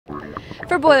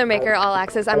For Boilermaker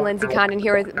All-Access, I'm Lindsay Condon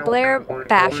here with Blair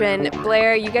Bashen.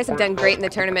 Blair, you guys have done great in the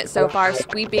tournament so far,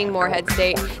 sweeping Morehead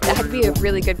State. That had to be a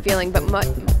really good feeling, but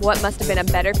what must have been a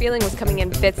better feeling was coming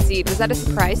in 5th seed. Was that a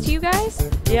surprise to you guys?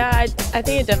 Yeah, I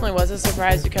think it definitely was a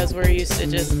surprise because we're used to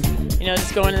just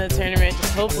going to the tournament,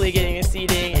 just hopefully getting a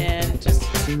seeding and just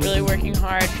really working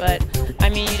hard. But I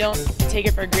mean, you don't take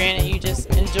it for granted, you just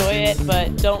enjoy it,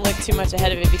 but don't look too much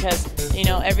ahead of it because,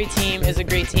 every team is a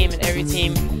great team and every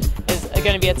team is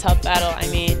going to be a tough battle. I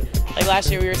mean, like last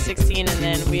year we were 16 and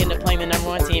then we ended up playing the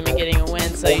 #1 team and getting a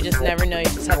win, so you just never know. You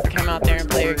just have to come out there and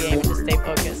play your game and just stay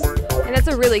focused. And that's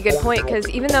a really good point because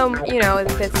even though,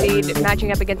 the 5th seed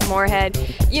matching up against Morehead,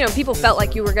 people felt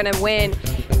like you were going to win.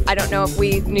 I don't know if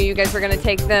we knew you guys were going to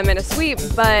take them in a sweep,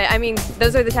 but I mean,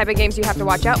 those are the type of games you have to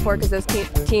watch out for because those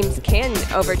teams can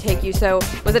overtake you. So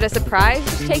was it a surprise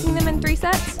just taking them in 3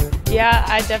 sets?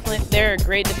 Yeah, they're a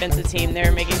great defensive team.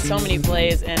 They're making so many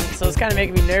plays, and so it's kind of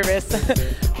making me nervous.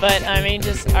 But I mean,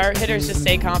 just our hitters just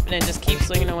stay confident, just keep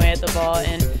swinging away at the ball,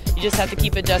 and you just have to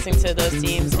keep adjusting to those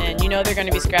teams. And they're going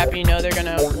to be scrappy, they're going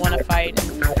to want to fight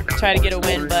and try to get a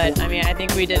win. But I mean, I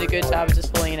think we did a good job of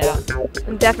just pulling it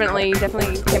out. Definitely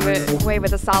came away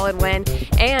with a solid win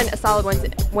and a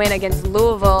solid win against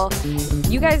Louisville.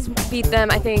 You guys beat them,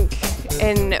 I think,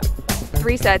 in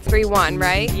 3 sets, 3-1,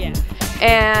 right? Yeah.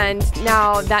 And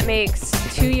now that makes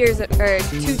 2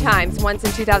 times, once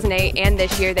in 2008 and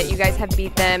this year, that you guys have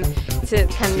beat them to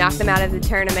kind of knock them out of the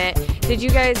tournament. Did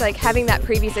you guys, having that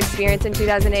previous experience in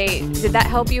 2008, did that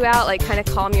help you out, kind of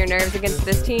calm your nerves against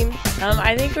this team?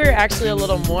 I think we were actually a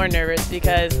little more nervous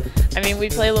because, I mean, we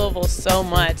play Louisville so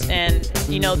much, and,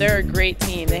 they're a great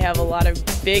team. They have a lot of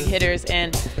big hitters,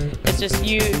 and it's just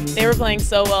they were playing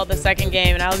so well the second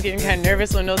game, and I was getting kind of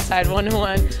nervous when it was tied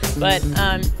 1-1. But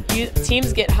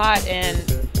teams get hot, and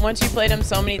once you played them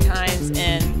so many times,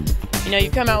 and you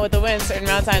come out with a win a certain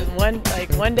amount of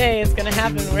times, one day it's going to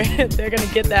happen where they're going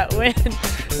to get that win.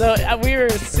 So we were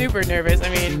super nervous.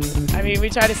 I mean, we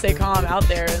try to stay calm out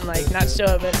there and not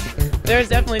show it, but there was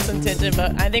definitely some tension.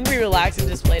 But I think we relaxed and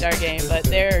just played our game. But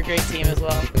they're a great team as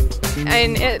well.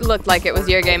 And it looked like it was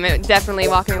your game. Definitely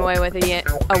walking away with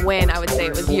a win, I would say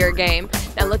it was your game.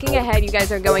 Now looking ahead, you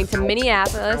guys are going to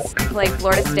Minneapolis to play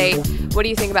Florida State. What do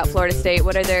you think about Florida State?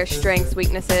 What are their strengths,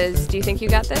 weaknesses? Do you think you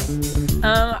got this?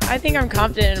 I think I'm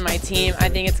confident in my team. I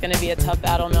think it's going to be a tough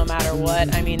battle no matter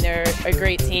what. I mean, they're a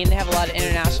great team. They have a lot of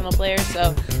international players,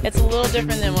 so it's a little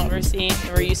different than what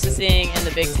we're used to seeing in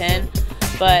the Big Ten.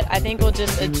 But I think we'll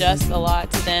just adjust a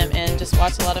lot to them and just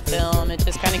watch a lot of film and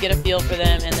just kind of get a feel for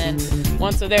them. And then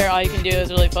once we're there, all you can do is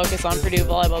really focus on Purdue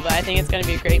volleyball. But I think it's going to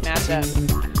be a great matchup.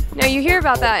 Now, you hear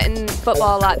about that in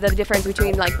football a lot, the difference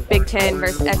between Big Ten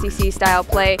versus SEC style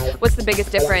play. What's the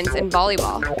biggest difference in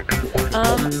volleyball?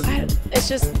 It's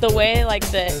just the way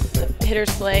the hitters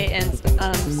play in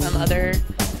some other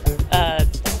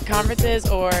conferences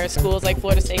or schools like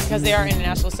Florida State, because they are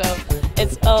international. So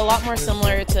it's a lot more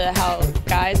similar to how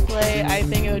guys play. I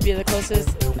think it would be the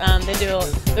closest.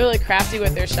 They're really crafty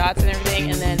with their shots and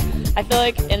everything, and then I feel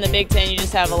like in the Big Ten you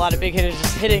just have a lot of big hitters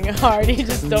just hitting hard. You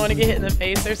just don't want to get hit in the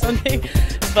face or something.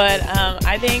 But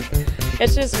I think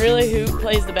it's just really who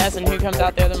plays the best and who comes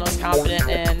out there the most confident.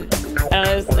 And I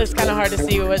don't know, it's kind of hard to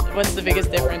see what's the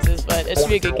biggest differences, but it should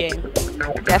be a good game.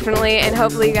 Definitely, and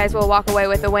hopefully you guys will walk away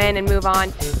with a win and move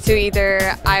on to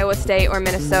either Iowa State or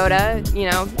Minnesota.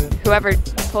 Whoever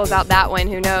pulls out that win,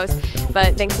 who knows.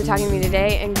 But thanks for talking to me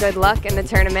today, and good luck in the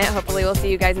tournament. Hopefully we'll see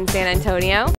you guys in San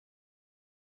Antonio.